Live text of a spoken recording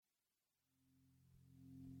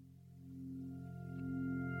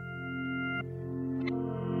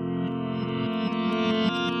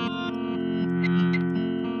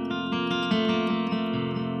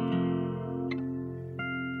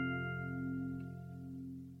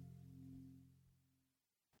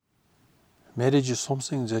Marriage is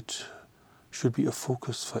something that should be a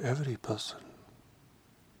focus for every person.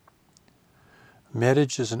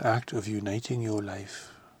 Marriage is an act of uniting your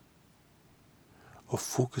life, of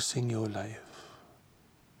focusing your life,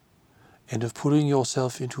 and of putting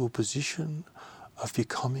yourself into a position of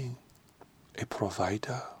becoming a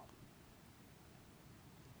provider,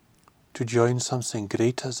 to join something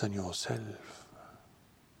greater than yourself,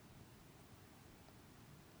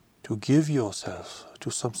 to give yourself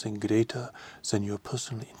to something greater than your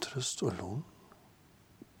personal interest alone.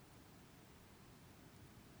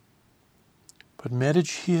 But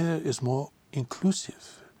marriage here is more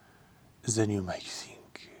inclusive than you might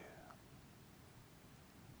think.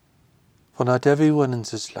 For not everyone in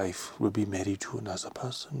this life will be married to another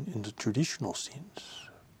person in the traditional sense,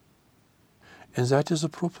 and that is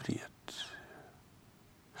appropriate.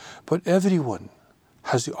 But everyone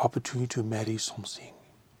has the opportunity to marry something,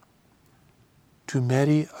 to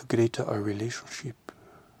marry a greater relationship,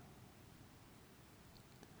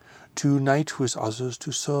 to unite with others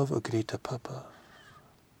to serve a greater purpose,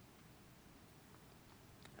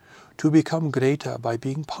 to become greater by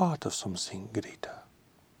being part of something greater.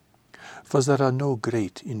 For there are no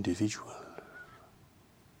great individuals.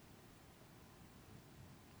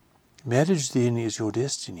 Marriage then is your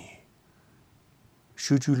destiny,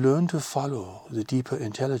 should you learn to follow the deeper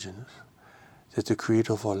intelligence that the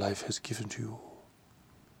Creator of our life has given to you,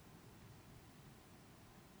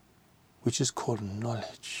 which is called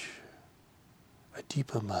knowledge, a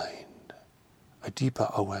deeper mind, a deeper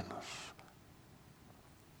awareness,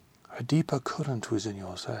 a deeper current within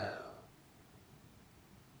yourself,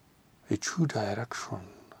 a true direction,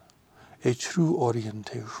 a true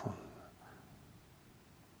orientation.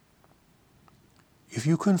 If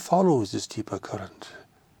you can follow this deeper current,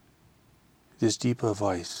 this deeper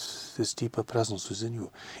voice, this deeper presence within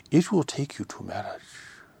you, it will take you to marriage.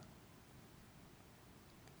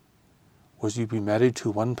 Whether you be married to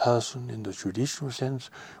one person in the traditional sense,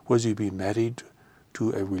 whether you be married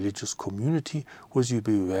to a religious community, whether you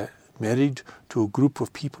be married to a group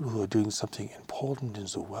of people who are doing something important in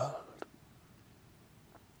the world,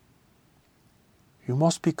 you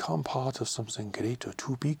must become part of something greater,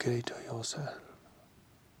 to be greater yourself.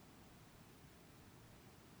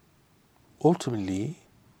 Ultimately,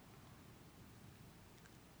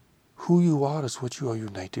 who you are is what you are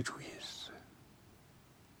united with.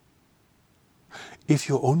 If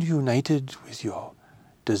you're only united with your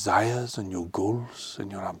desires and your goals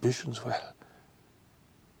and your ambitions, well,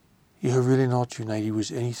 you are really not united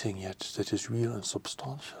with anything yet that is real and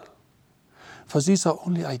substantial. For these are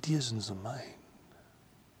only ideas in the mind.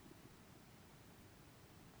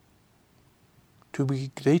 To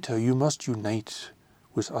be greater, you must unite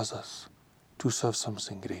with others to serve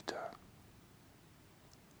something greater.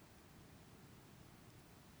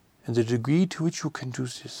 And the degree to which you can do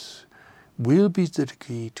this will be the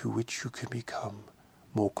degree to which you can become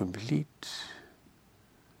more complete,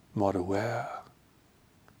 more aware,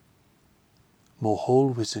 more whole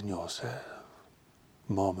within yourself,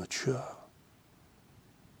 more mature.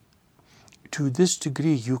 To this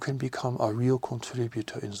degree, you can become a real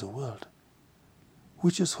contributor in the world,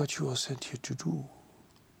 which is what you are sent here to do.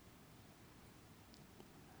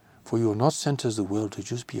 For you are not sent as the world to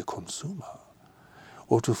just be a consumer,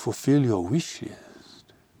 or to fulfill your wish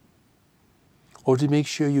list, or to make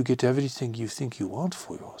sure you get everything you think you want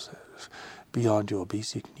for yourself beyond your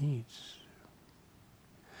basic needs.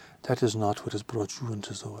 That is not what has brought you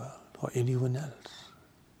into the world, or anyone else.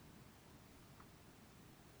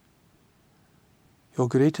 Your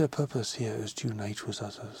greater purpose here is to unite with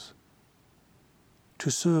others, to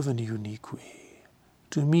serve in a unique way,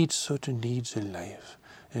 to meet certain needs in life,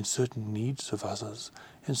 and certain needs of others,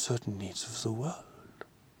 and certain needs of the world.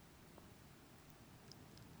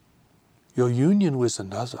 Your union with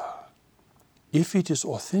another, if it is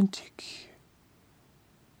authentic,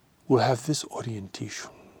 will have this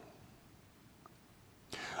orientation.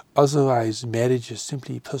 Otherwise, marriage is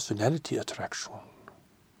simply personality attraction.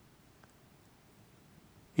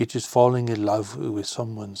 It is falling in love with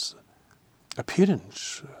someone's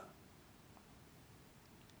appearance.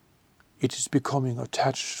 It is becoming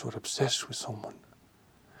attached or obsessed with someone.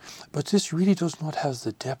 But this really does not have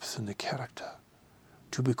the depth and the character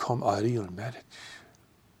to become a real marriage.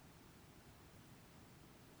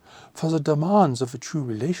 For the demands of a true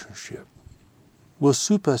relationship will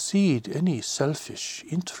supersede any selfish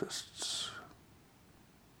interests.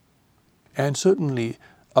 And certainly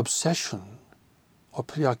obsession or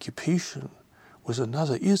preoccupation with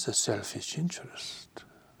another is a selfish interest.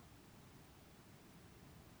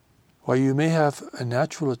 While you may have a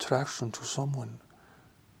natural attraction to someone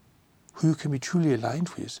who you can be truly aligned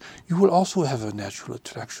with, you will also have a natural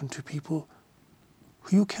attraction to people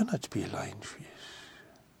who you cannot be aligned with.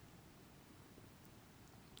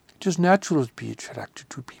 It is natural to be attracted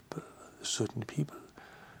to people, certain people,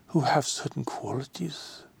 who have certain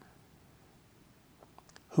qualities,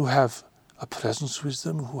 who have a presence with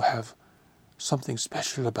them, who have something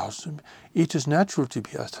special about them. It is natural to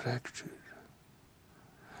be attracted.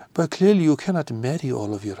 But clearly you cannot marry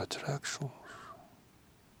all of your attractions.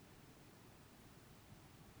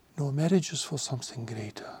 No, marriage is for something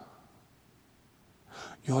greater.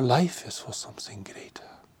 Your life is for something greater.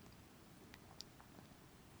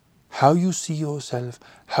 How you see yourself,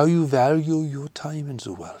 how you value your time in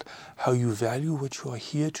the world, how you value what you are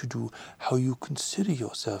here to do, how you consider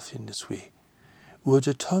yourself in this way, will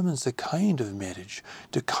determine the kind of marriage,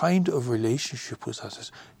 the kind of relationship with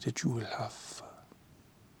others that you will have.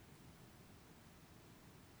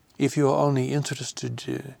 If you are only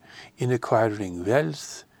interested in acquiring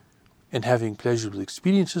wealth and having pleasurable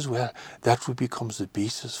experiences, well, that will become the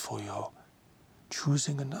basis for your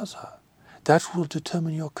choosing another. That will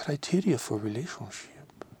determine your criteria for relationship.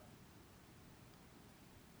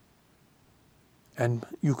 And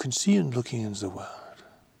you can see in looking in the world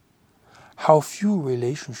how few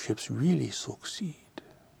relationships really succeed,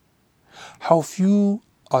 how few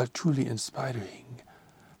are truly inspiring,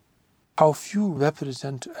 how few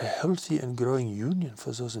represent a healthy and growing union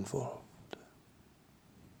for those involved.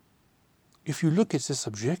 If you look at this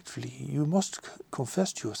objectively, you must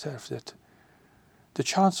confess to yourself that the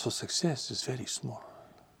chance for success is very small,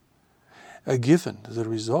 given the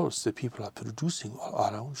results that people are producing all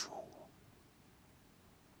around you.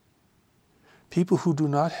 People who do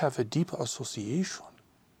not have a deeper association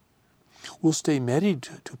will stay married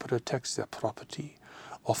to protect their property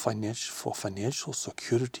or for financial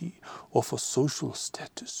security or for social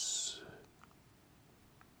status,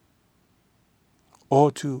 or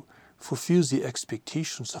to fulfill the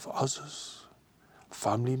expectations of others,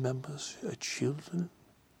 family members, children,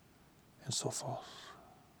 and so forth.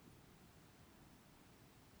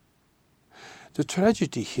 The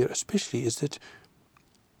tragedy here especially is that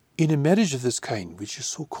in a marriage of this kind, which is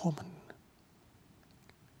so common,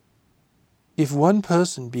 if one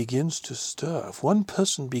person begins to stir, if one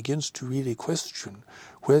person begins to really question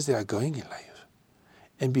where they are going in life,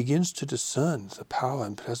 and begins to discern the power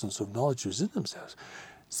and presence of knowledge within themselves,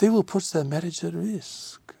 they will put their marriage at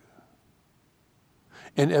risk.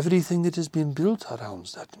 And everything that has been built around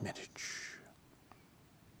that marriage,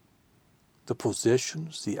 the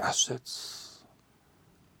possessions, the assets,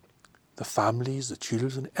 the families, the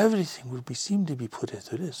children, everything will seem to be put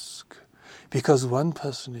at risk because one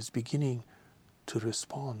person is beginning to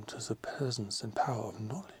respond to the presence and power of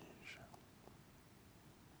knowledge.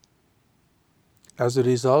 As a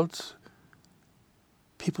result,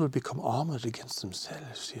 people become armored against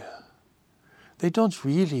themselves here. They don't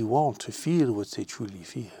really want to feel what they truly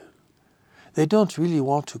feel. They don't really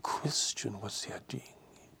want to question what they are doing.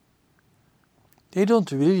 They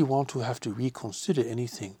don't really want to have to reconsider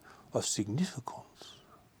anything of significance.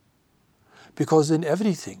 Because then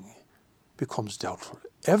everything becomes doubtful.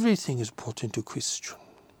 Everything is put into question.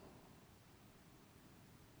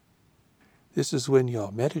 This is when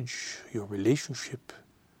your marriage, your relationship,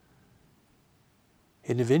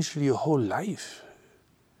 and eventually your whole life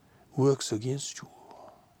works against you,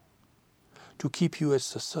 to keep you at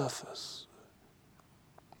the surface,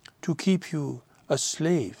 to keep you a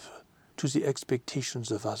slave to the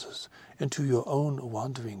expectations of others and to your own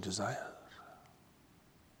wandering desires.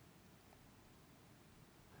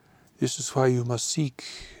 This is why you must seek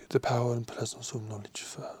the power and presence of knowledge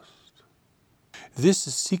first. This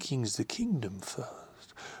is seeking the kingdom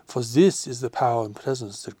first, for this is the power and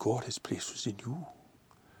presence that God has placed within you,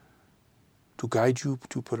 to guide you,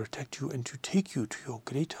 to protect you, and to take you to your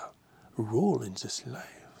greater role in this life.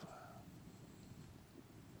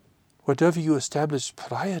 Whatever you establish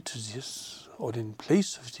prior to this, or in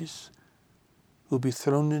place of this, will be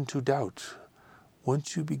thrown into doubt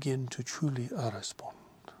once you begin to truly respond.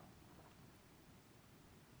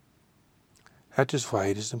 That is why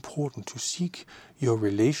it is important to seek your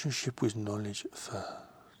relationship with knowledge first.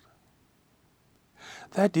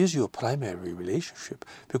 That is your primary relationship,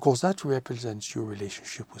 because that represents your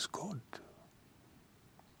relationship with God.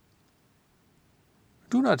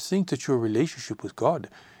 Do not think that your relationship with God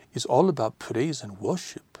is all about praise and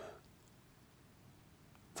worship.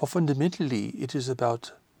 For fundamentally, it is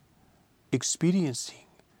about experiencing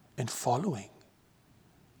and following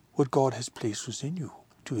what God has placed within you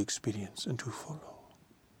to experience and to follow.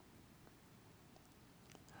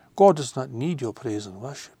 God does not need your praise and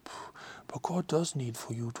worship, but God does need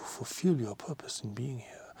for you to fulfill your purpose in being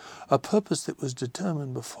here, a purpose that was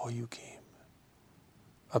determined before you came,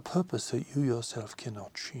 a purpose that you yourself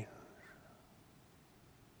cannot change.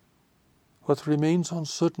 What remains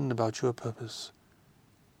uncertain about your purpose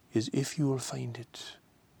is if you will find it,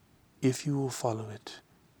 if you will follow it,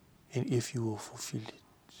 and if you will fulfill it.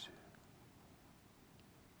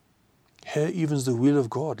 Here, even the will of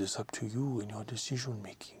God is up to you in your decision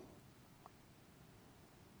making.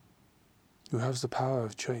 You have the power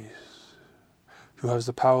of choice. You have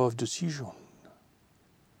the power of decision.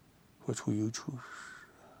 What will you choose?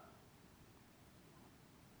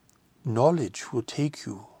 Knowledge will take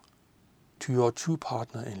you to your true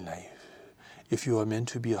partner in life, if you are meant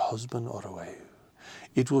to be a husband or a wife.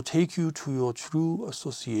 It will take you to your true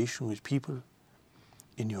association with people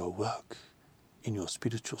in your work, in your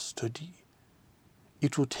spiritual study.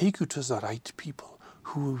 It will take you to the right people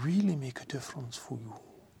who will really make a difference for you.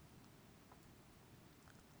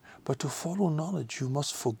 But to follow knowledge, you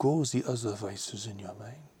must forego the other vices in your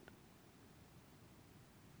mind.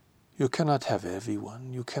 You cannot have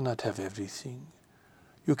everyone. You cannot have everything.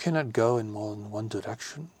 You cannot go in more than one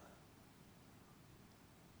direction.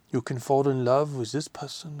 You can fall in love with this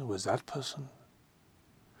person or with that person.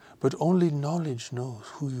 But only knowledge knows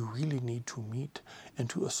who you really need to meet and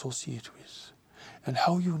to associate with, and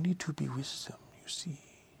how you need to be with them, you see.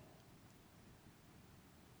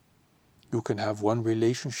 You can have one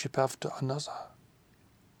relationship after another.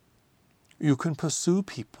 You can pursue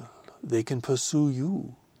people. They can pursue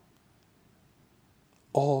you.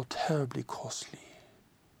 All terribly costly.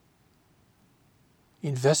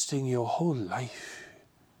 Investing your whole life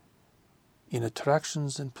in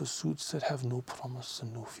attractions and pursuits that have no promise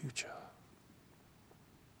and no future.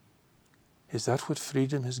 Is that what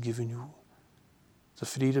freedom has given you? The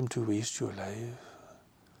freedom to waste your life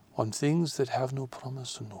on things that have no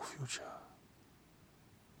promise and no future?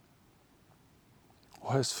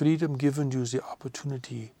 Or has freedom given you the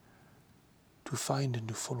opportunity to find and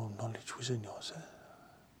to follow knowledge within yourself?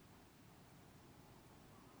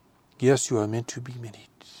 Yes, you are meant to be married,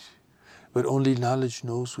 but only knowledge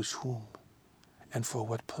knows with whom and for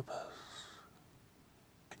what purpose.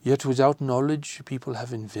 Yet without knowledge, people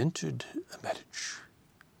have invented a marriage.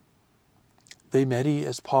 They marry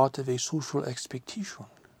as part of a social expectation.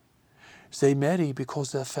 They marry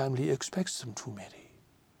because their family expects them to marry.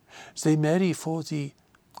 They marry for the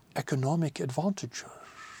economic advantages.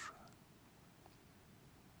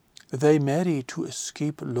 They marry to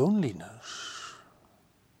escape loneliness.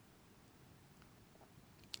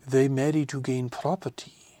 They marry to gain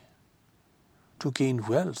property, to gain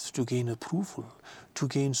wealth, to gain approval, to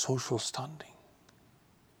gain social standing.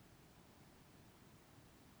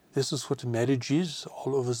 This is what marriage is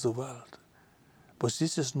all over the world. But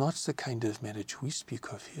this is not the kind of marriage we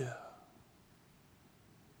speak of here.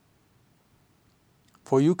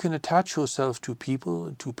 For you can attach yourself to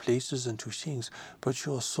people, to places, and to things, but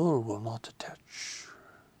your soul will not attach.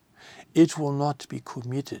 It will not be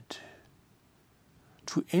committed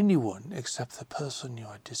to anyone except the person you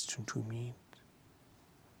are destined to meet.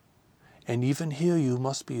 And even here you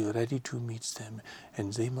must be ready to meet them,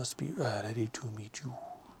 and they must be ready to meet you.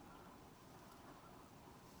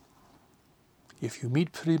 If you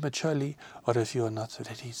meet prematurely, or if you are not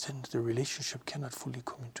ready, then the relationship cannot fully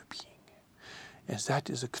come into being. And that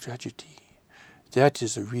is a tragedy. That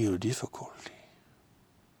is a real difficulty.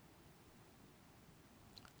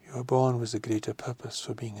 You are born with a greater purpose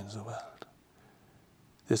for being in the world.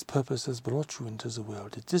 This purpose has brought you into the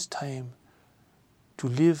world at this time to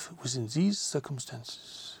live within these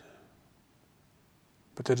circumstances.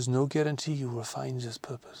 But there is no guarantee you will find this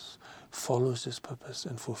purpose, follow this purpose,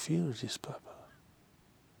 and fulfill this purpose.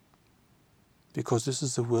 Because this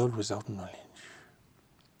is a world without knowledge.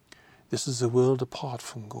 This is a world apart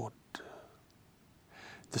from God.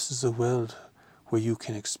 This is a world where you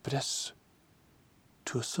can express,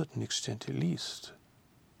 to a certain extent at least,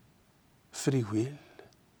 free will,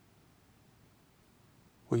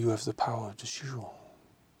 where you have the power of decision.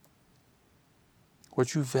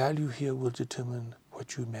 What you value here will determine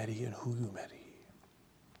what you marry and who you marry.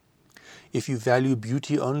 If you value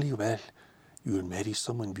beauty only, well, you will marry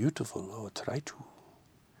someone beautiful, or try to.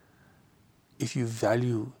 If you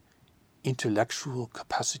value intellectual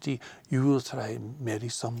capacity, you will try and marry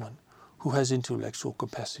someone who has intellectual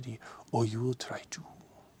capacity, or you will try to.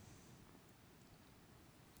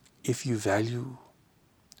 If you value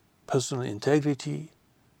personal integrity,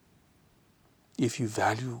 if you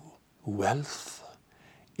value wealth,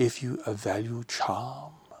 if you value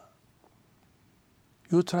charm,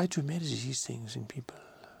 you will try to marry these things in people.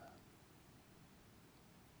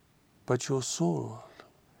 But your soul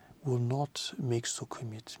will not make the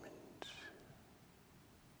commitment.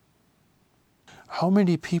 How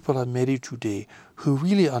many people are married today who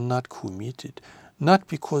really are not committed, not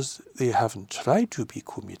because they haven't tried to be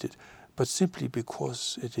committed, but simply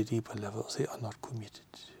because at a deeper level they are not committed.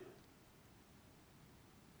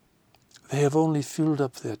 They have only filled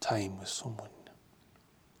up their time with someone.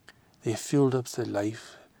 They have filled up their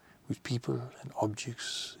life with people and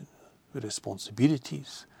objects, with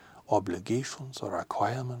responsibilities, obligations or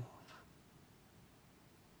requirements.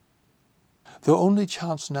 The only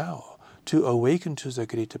chance now to awaken to the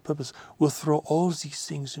greater purpose will throw all these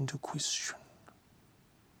things into question.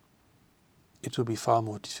 It will be far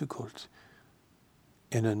more difficult.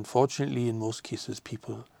 And unfortunately, in most cases,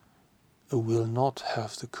 people will not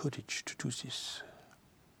have the courage to do this.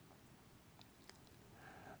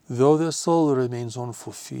 Though their soul remains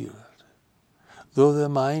unfulfilled, though their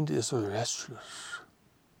mind is restless,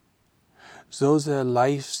 though their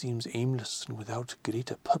life seems aimless and without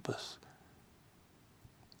greater purpose,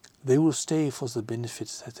 they will stay for the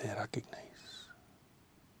benefits that they recognize.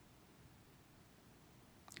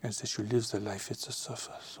 As they should live their life at the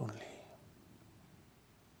surface only.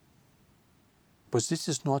 But this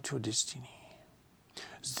is not your destiny.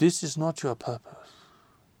 This is not your purpose.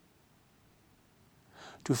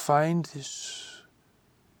 To find this,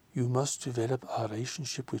 you must develop a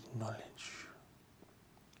relationship with knowledge.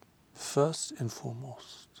 First and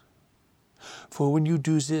foremost. For when you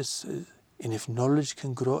do this, and if knowledge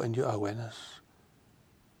can grow in your awareness,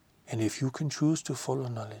 and if you can choose to follow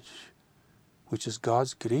knowledge, which is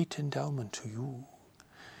God's great endowment to you,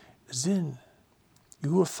 then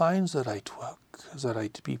you will find the right work, the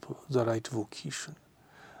right people, the right vocation,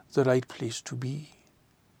 the right place to be,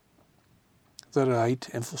 the right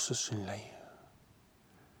emphasis in life.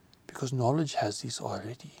 Because knowledge has this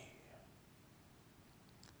already.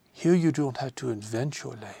 Here you don't have to invent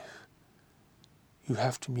your life. You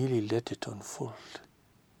have to merely let it unfold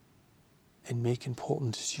and make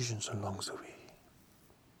important decisions along the way.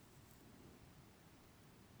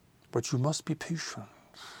 But you must be patient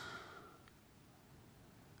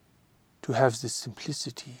to have this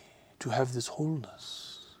simplicity, to have this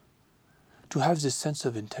wholeness, to have this sense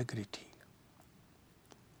of integrity.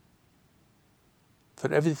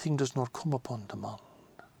 For everything does not come upon demand.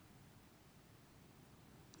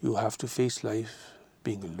 You have to face life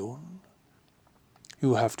being alone.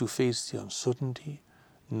 You have to face the uncertainty,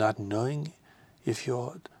 not knowing if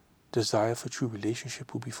your desire for true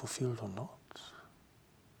relationship will be fulfilled or not.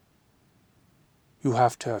 You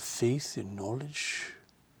have to have faith in knowledge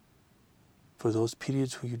for those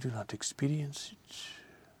periods where you do not experience it.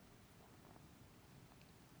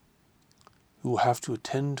 You have to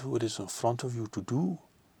attend to what is in front of you to do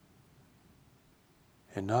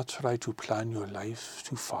and not try to plan your life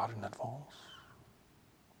too far in advance.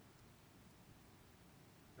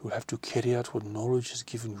 You have to carry out what knowledge is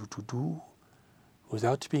given you to do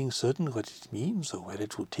without being certain what it means or where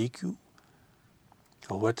it will take you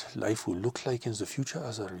or what life will look like in the future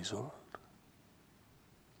as a result.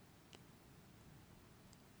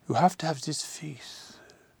 You have to have this faith,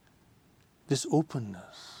 this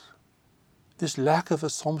openness, this lack of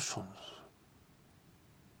assumptions.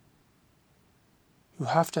 You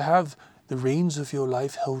have to have the reins of your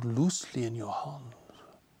life held loosely in your hands.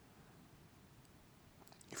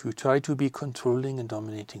 If you try to be controlling and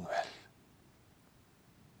dominating well,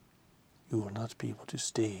 you will not be able to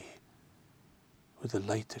stay with the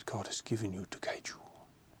light that God has given you to guide you.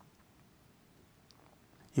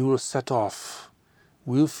 You will set off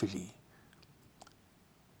willfully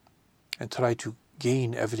and try to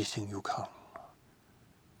gain everything you can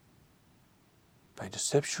by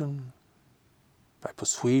deception, by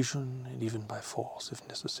persuasion, and even by force if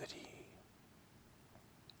necessary.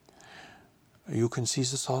 You can see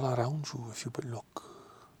this all around you if you but look.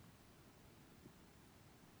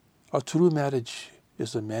 A true marriage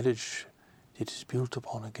is a marriage that is built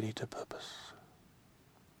upon a greater purpose.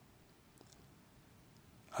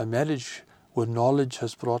 A marriage where knowledge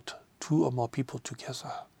has brought two or more people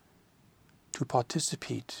together to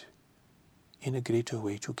participate in a greater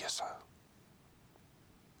way together.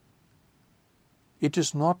 It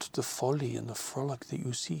is not the folly and the frolic that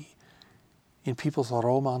you see in people's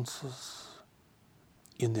romances,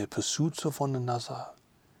 in their pursuits of one another,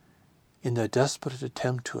 in their desperate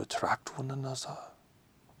attempt to attract one another,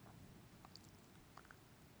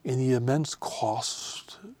 in the immense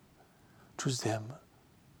cost to them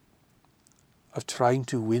of trying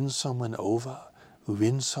to win someone over,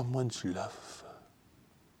 win someone's love.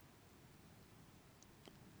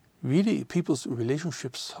 Really, people's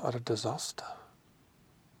relationships are a disaster.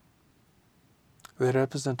 They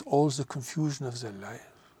represent all the confusion of their life,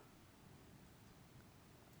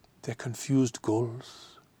 their confused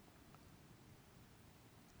goals,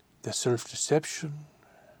 their self-deception,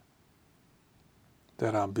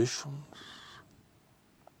 their ambitions,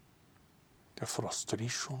 their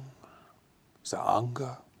frustration, their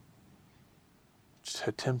anger, their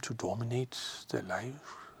attempt to dominate their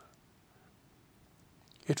life.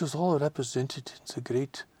 It was all represented in the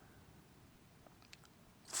great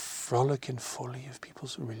frolic and folly of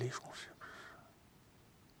people's relationships.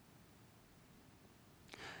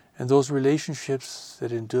 And those relationships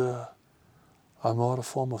that endure are more a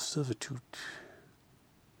form of servitude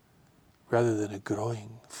rather than a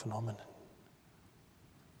growing phenomenon,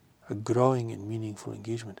 a growing and meaningful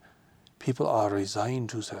engagement. People are resigned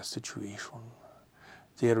to their situation.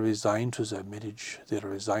 They are resigned to their marriage. They are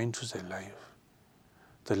resigned to their life.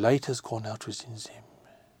 The light has gone out within them.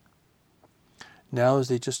 Now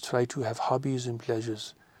they just try to have hobbies and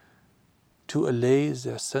pleasures to allay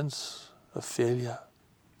their sense of failure,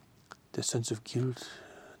 their sense of guilt,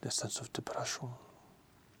 their sense of depression.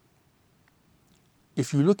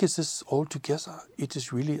 If you look at this all together, it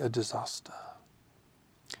is really a disaster.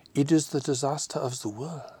 It is the disaster of the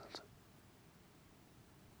world.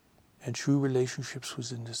 And true relationships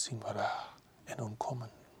within this seem rare and uncommon.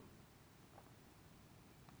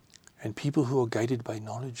 And people who are guided by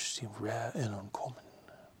knowledge seem rare and uncommon.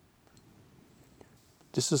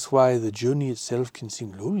 This is why the journey itself can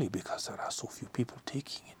seem lonely, because there are so few people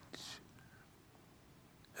taking it.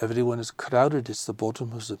 Everyone is crowded at the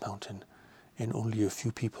bottom of the mountain, and only a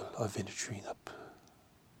few people are venturing up,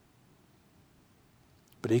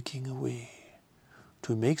 breaking away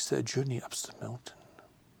to make their journey up the mountain,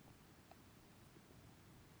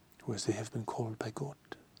 where they have been called by God.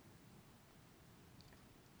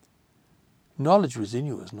 Knowledge within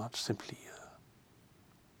you is not simply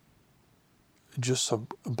just some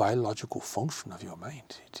biological function of your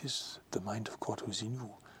mind. It is the mind of God within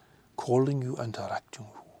you, calling you and directing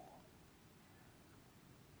you.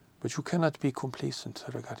 But you cannot be complacent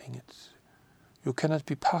regarding it. You cannot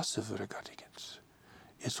be passive regarding it.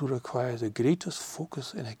 It will require the greatest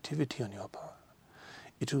focus and activity on your part.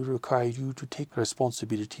 It will require you to take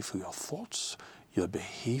responsibility for your thoughts, your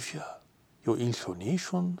behavior, your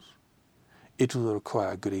inclinations. It will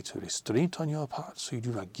require greater restraint on your part, so you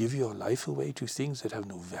do not give your life away to things that have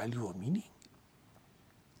no value or meaning.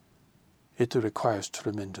 It requires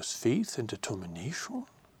tremendous faith and determination.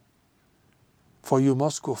 For you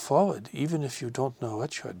must go forward, even if you don't know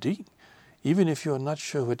what you are doing, even if you are not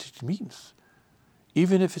sure what it means,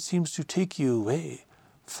 even if it seems to take you away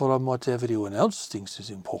from what everyone else thinks is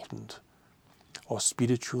important, or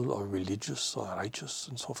spiritual, or religious, or righteous,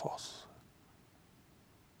 and so forth.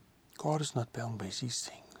 God is not bound by these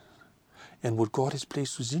things. And what God has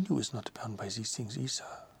placed within you is not bound by these things either.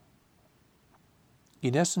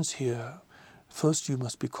 In essence here, first you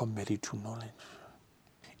must become married to knowledge.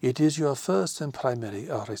 It is your first and primary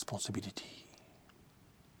responsibility.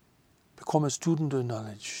 Become a student of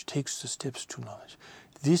knowledge, take the steps to knowledge.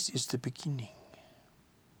 This is the beginning.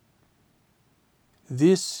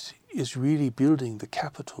 This is really building the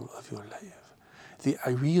capital of your life, the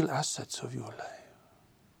real assets of your life.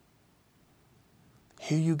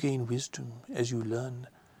 Here you gain wisdom as you learn,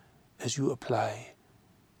 as you apply,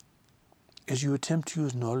 as you attempt to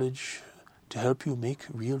use knowledge to help you make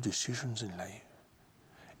real decisions in life,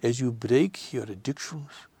 as you break your addictions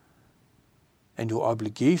and your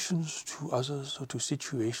obligations to others or to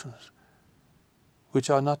situations which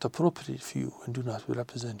are not appropriate for you and do not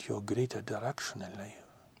represent your greater direction in life.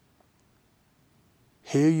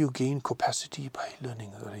 Here you gain capacity by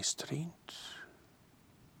learning restraint,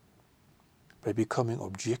 by becoming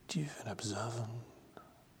objective and observant.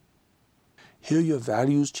 Here your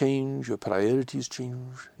values change, your priorities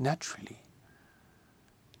change naturally,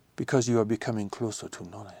 because you are becoming closer to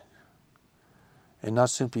knowledge, and not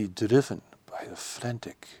simply driven by the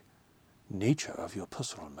frantic nature of your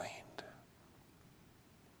personal mind.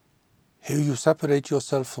 Here you separate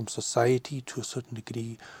yourself from society to a certain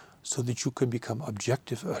degree so that you can become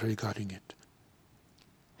objective regarding it.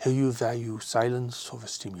 Here you value silence over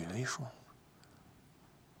stimulation.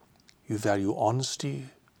 You value honesty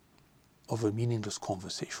over meaningless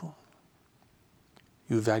conversation.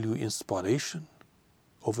 You value inspiration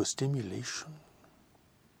over stimulation.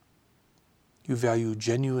 You value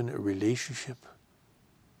genuine relationship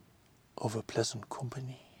over pleasant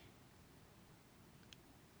company.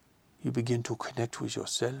 You begin to connect with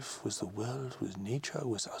yourself, with the world, with nature,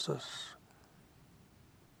 with others,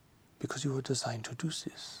 because you were designed to do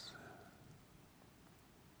this.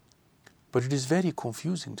 But it is very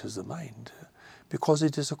confusing to the mind, because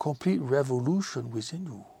it is a complete revolution within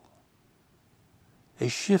you. A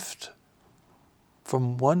shift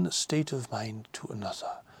from one state of mind to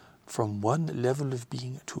another, from one level of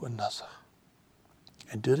being to another.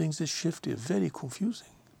 And during this shift, it's very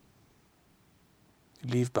confusing.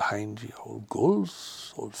 You leave behind your old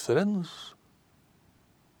goals, old friends,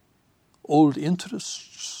 old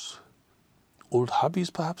interests, old hobbies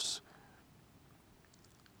perhaps,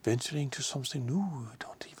 venturing to something new. You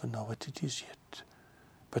don't even know what it is yet.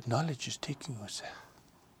 But knowledge is taking you there.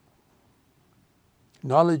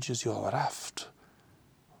 Knowledge is your raft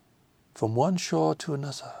from one shore to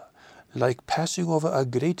another, like passing over a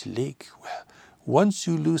great lake where once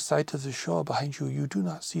you lose sight of the shore behind you, you do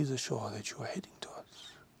not see the shore that you are heading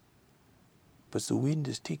towards. But the wind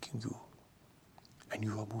is taking you and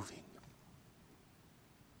you are moving.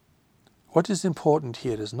 What is important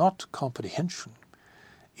here is not comprehension.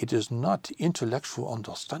 It is not intellectual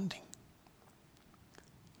understanding.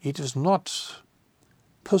 It is not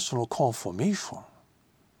personal confirmation.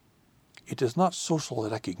 It is not social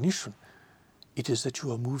recognition. It is that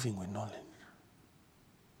you are moving with knowledge.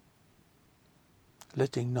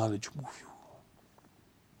 Letting knowledge move you.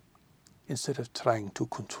 Instead of trying to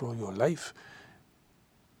control your life,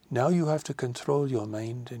 now you have to control your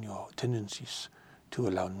mind and your tendencies to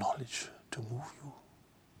allow knowledge to move you.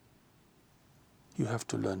 You have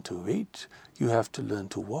to learn to wait. You have to learn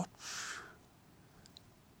to watch.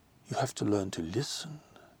 You have to learn to listen.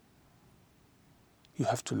 You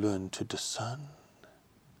have to learn to discern.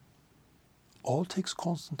 All takes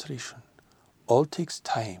concentration. All takes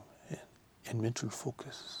time and mental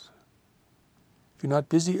focus. If you're not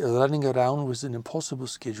busy running around with an impossible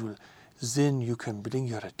schedule, then you can bring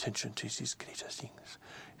your attention to these greater things.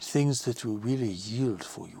 Things that will really yield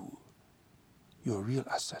for you your real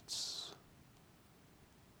assets.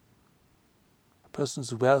 A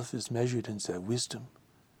person's wealth is measured in their wisdom,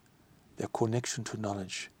 their connection to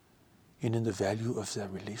knowledge, and in the value of their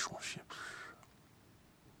relationships.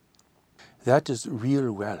 That is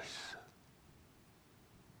real wealth.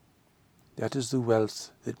 That is the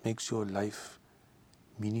wealth that makes your life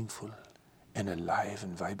meaningful and alive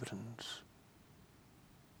and vibrant.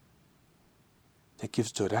 That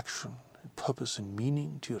gives direction and purpose and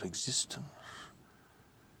meaning to your existence.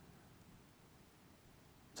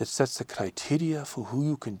 That sets the criteria for who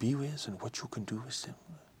you can be with and what you can do with them.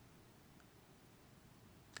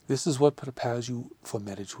 This is what prepares you for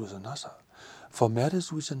marriage with another. For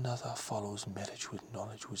marriage with another follows marriage with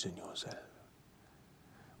knowledge within yourself,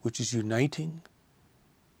 which is uniting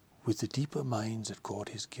with the deeper minds that God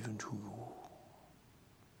has given to you.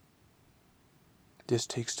 This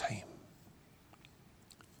takes time.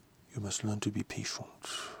 You must learn to be patient.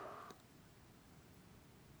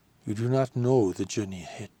 You do not know the journey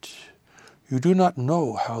ahead. You do not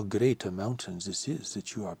know how great a mountain this is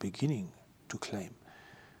that you are beginning to climb.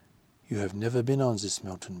 You have never been on this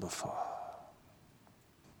mountain before.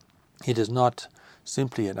 It is not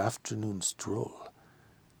simply an afternoon stroll.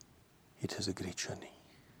 It is a great journey.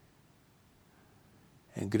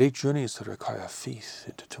 And great journeys require faith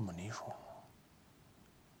and determination.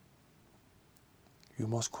 You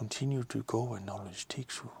must continue to go where knowledge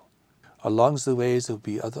takes you. Along the way there will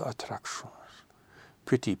be other attractions,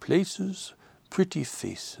 pretty places, pretty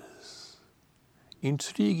faces,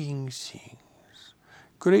 intriguing things,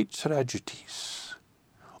 great tragedies,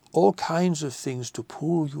 all kinds of things to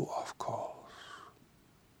pull you off course,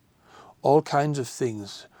 all kinds of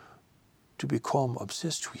things to become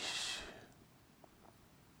obsessed with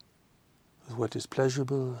what is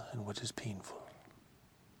pleasurable and what is painful.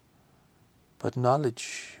 But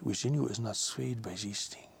knowledge within you is not swayed by these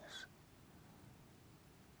things,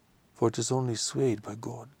 for it is only swayed by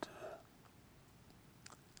God.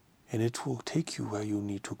 And it will take you where you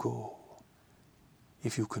need to go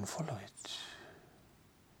if you can follow it.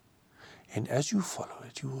 And as you follow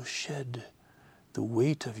it, you will shed the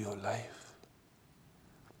weight of your life,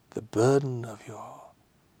 the burden of your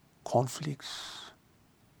conflicts,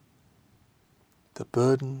 the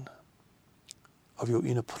burden of your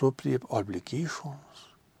inappropriate obligations,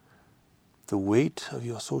 the weight of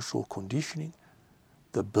your social conditioning,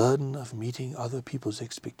 the burden of meeting other people's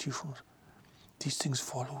expectations. These things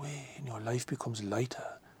fall away and your life becomes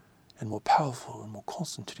lighter and more powerful and more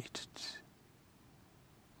concentrated.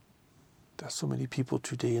 There are so many people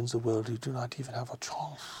today in the world who do not even have a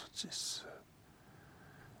chance.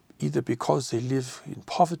 Either because they live in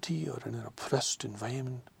poverty or in an oppressed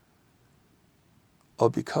environment, or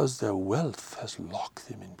because their wealth has locked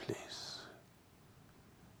them in place,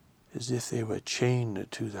 as if they were chained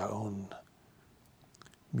to their own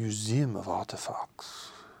museum of artifacts.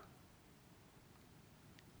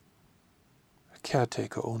 A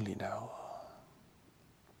caretaker only now.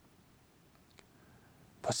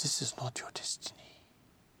 But this is not your destiny.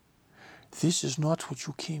 This is not what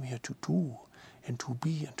you came here to do and to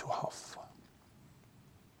be and to have.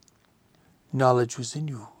 Knowledge within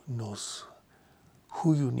you knows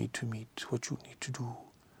who you need to meet, what you need to do,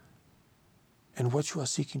 and what you are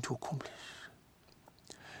seeking to accomplish.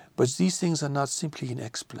 But these things are not simply an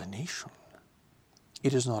explanation.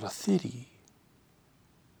 It is not a theory.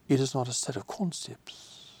 It is not a set of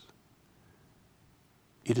concepts.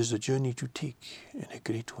 It is a journey to take, and a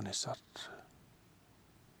great one is that.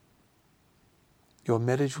 Your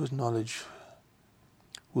marriage with knowledge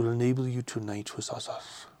will enable you to unite with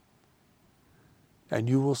others. And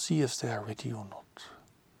you will see if they are ready or not.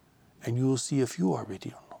 And you will see if you are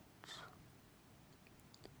ready or not.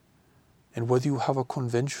 And whether you have a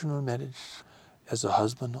conventional marriage as a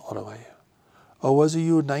husband or a wife, or whether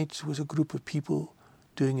you unite with a group of people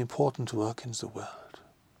doing important work in the world,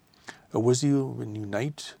 or whether you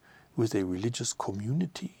unite with a religious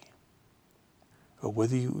community, or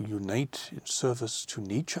whether you unite in service to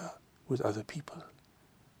nature with other people,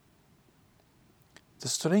 the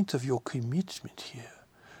strength of your commitment here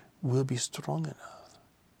will be strong enough,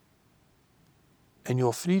 and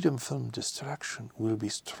your freedom from distraction will be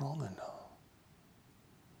strong enough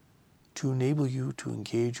to enable you to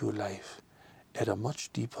engage your life at a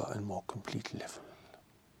much deeper and more complete level.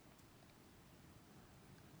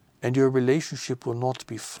 And your relationship will not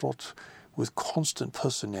be fraught with constant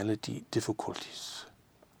personality difficulties.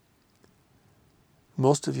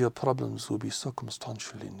 Most of your problems will be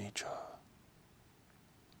circumstantial in nature.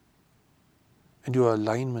 And your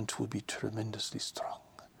alignment will be tremendously strong.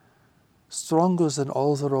 Stronger than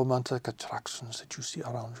all the romantic attractions that you see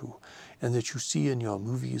around you and that you see in your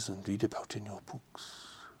movies and read about in your books.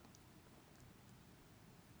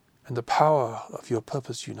 And the power of your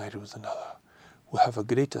purpose united with another will have a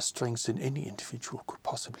greater strength than any individual could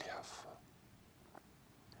possibly have.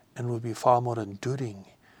 And will be far more enduring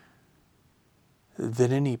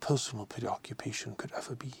than any personal preoccupation could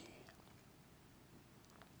ever be.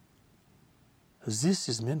 This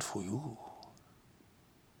is meant for you.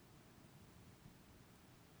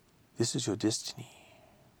 This is your destiny.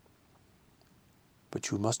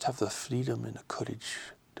 But you must have the freedom and the courage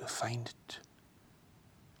to find it,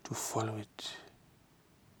 to follow it,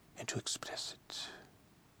 and to express it.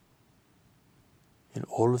 And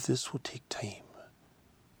all of this will take time.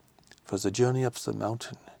 For the journey up the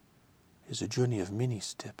mountain is a journey of many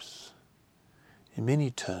steps, and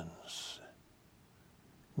many turns,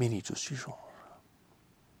 many decisions.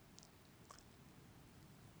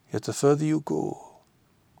 Yet the further you go,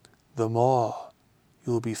 the more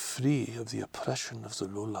you will be free of the oppression of the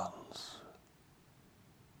lowlands.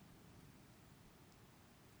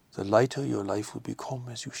 The lighter your life will become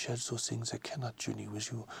as you shed those things that cannot journey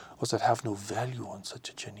with you or that have no value on such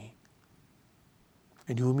a journey.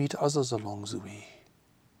 And you will meet others along the way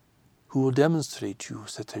who will demonstrate to you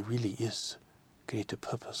that there really is greater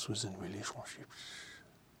purpose within relationships.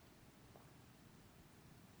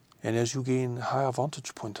 And as you gain a higher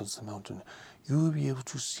vantage point on the mountain, you will be able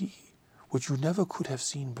to see what you never could have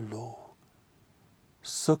seen below,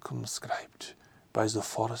 circumscribed by the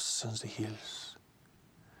forests and the hills.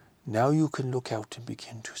 Now you can look out and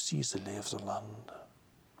begin to see the lay of the land.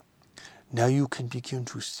 Now you can begin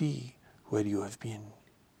to see where you have been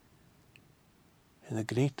and the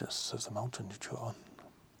greatness of the mountain that you're on.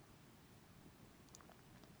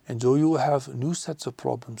 And though you will have new sets of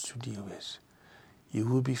problems to deal with, you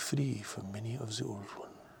will be free from many of the old ones.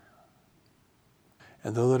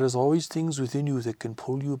 And though there is always things within you that can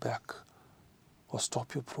pull you back or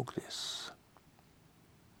stop your progress,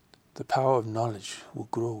 the power of knowledge will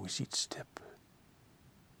grow with each step.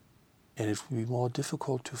 And it will be more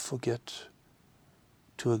difficult to forget,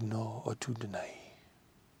 to ignore, or to deny.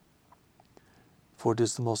 For it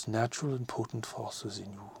is the most natural and potent force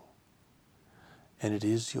within you. And it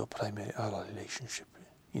is your primary relationship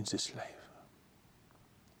in this life.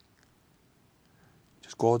 It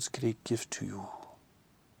is God's great gift to you.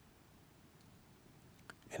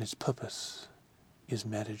 And its purpose is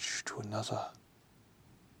marriage to another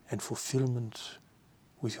and fulfillment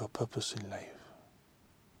with your purpose in life.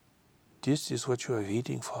 This is what you are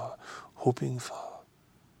waiting for, hoping for.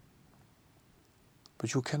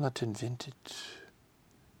 But you cannot invent it.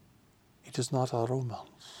 It is not a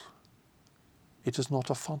romance. It is not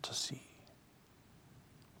a fantasy.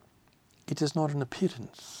 It is not an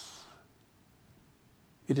appearance.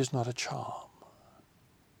 It is not a charm.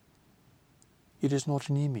 It is not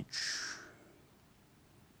an image.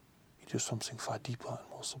 It is something far deeper and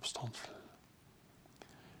more substantial.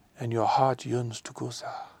 And your heart yearns to go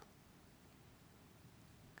there.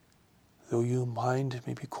 Though your mind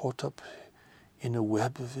may be caught up in a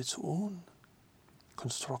web of its own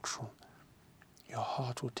construction, your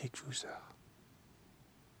heart will take you there.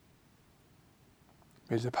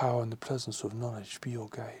 May the power and the presence of knowledge be your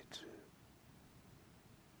guide,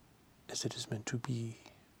 as it is meant to be.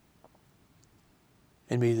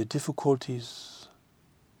 And may the difficulties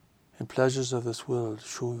and pleasures of this world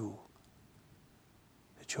show you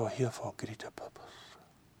that you are here for a greater purpose.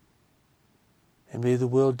 And may the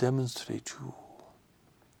world demonstrate to you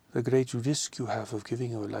the great risk you have of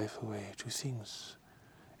giving your life away to things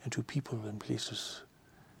and to people and places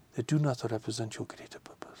that do not represent your greater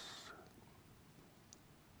purpose.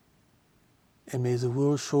 And may the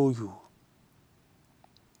world show you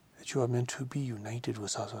that you are meant to be united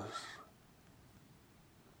with others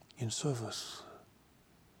in service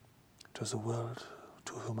to the world,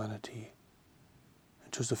 to humanity,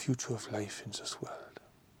 and to the future of life in this world.